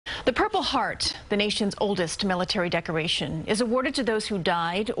The Purple Heart, the nation's oldest military decoration, is awarded to those who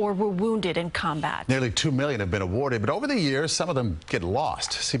died or were wounded in combat. Nearly 2 million have been awarded, but over the years, some of them get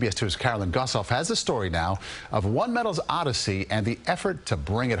lost. CBS 2's Carolyn Gusoff has a story now of one medal's odyssey and the effort to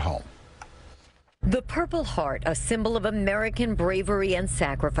bring it home. The Purple Heart, a symbol of American bravery and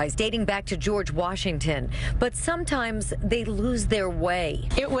sacrifice dating back to George Washington. But sometimes they lose their way.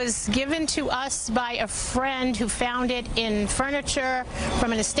 It was given to us by a friend who found it in furniture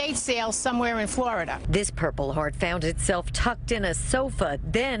from an estate sale somewhere in Florida. This Purple Heart found itself tucked in a sofa,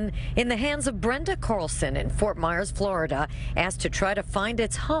 then in the hands of Brenda Carlson in Fort Myers, Florida, asked to try to find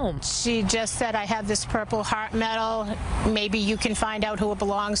its home. She just said, "I have this Purple Heart medal. Maybe you can find out who it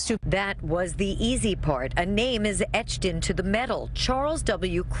belongs to." That was the easy part. A name is etched into the medal, Charles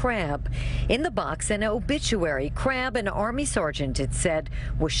W. Crabb. In the box, an obituary. Crabb, an Army sergeant, it said,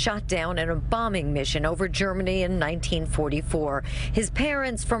 was shot down in a bombing mission over Germany in 1944. His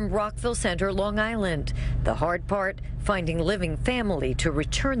parents from Rockville Center, Long Island. The hard part, finding living family to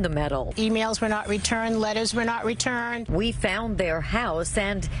return the medal. Emails were not returned, letters were not returned. We found their house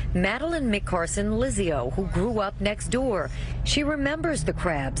and Madeline McCarson Lizio, who grew up next door. She remembers the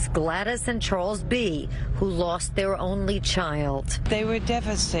Crabbs, Gladys and Charles B., who lost their only child. They were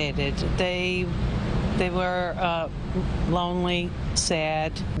devastated. They were lonely,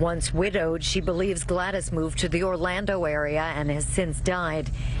 sad. Once widowed, she believes Gladys moved to the Orlando area and has since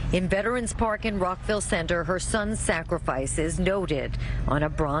died. In Veterans Park in Rockville Center, her son's sacrifice is noted on a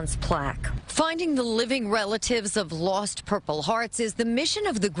bronze plaque. Finding the living relatives of lost Purple Hearts is the mission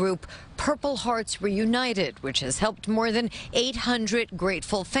of the group Purple Hearts Reunited, which has helped more than 800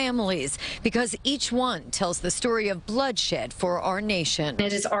 grateful families, because each one tells the story of bloodshed for our nation.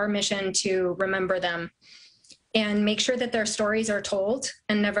 It is our mission to remember them and make sure that their stories are told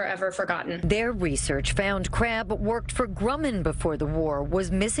and never ever forgotten. Their research found Crabb worked for Grumman before the war,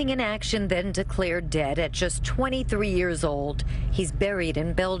 was missing in action, then declared dead at just 23 years old. He's buried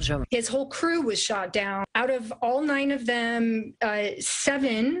in Belgium. His whole crew was shot down. Out of all 9 of them,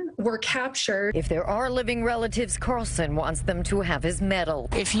 7 were captured. If there are living relatives, Carlson wants them to have his medal.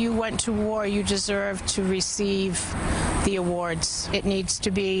 If you went to war, you deserve to receive the awards. It needs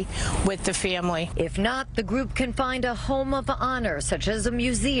to be with the family. If not, the group can find a home of honor, such as a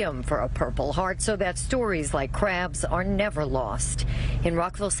museum for a Purple Heart, so that stories like Crabb's are never lost. In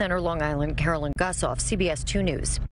Rockville Center, Long Island, Carolyn Gusoff, CBS 2 News.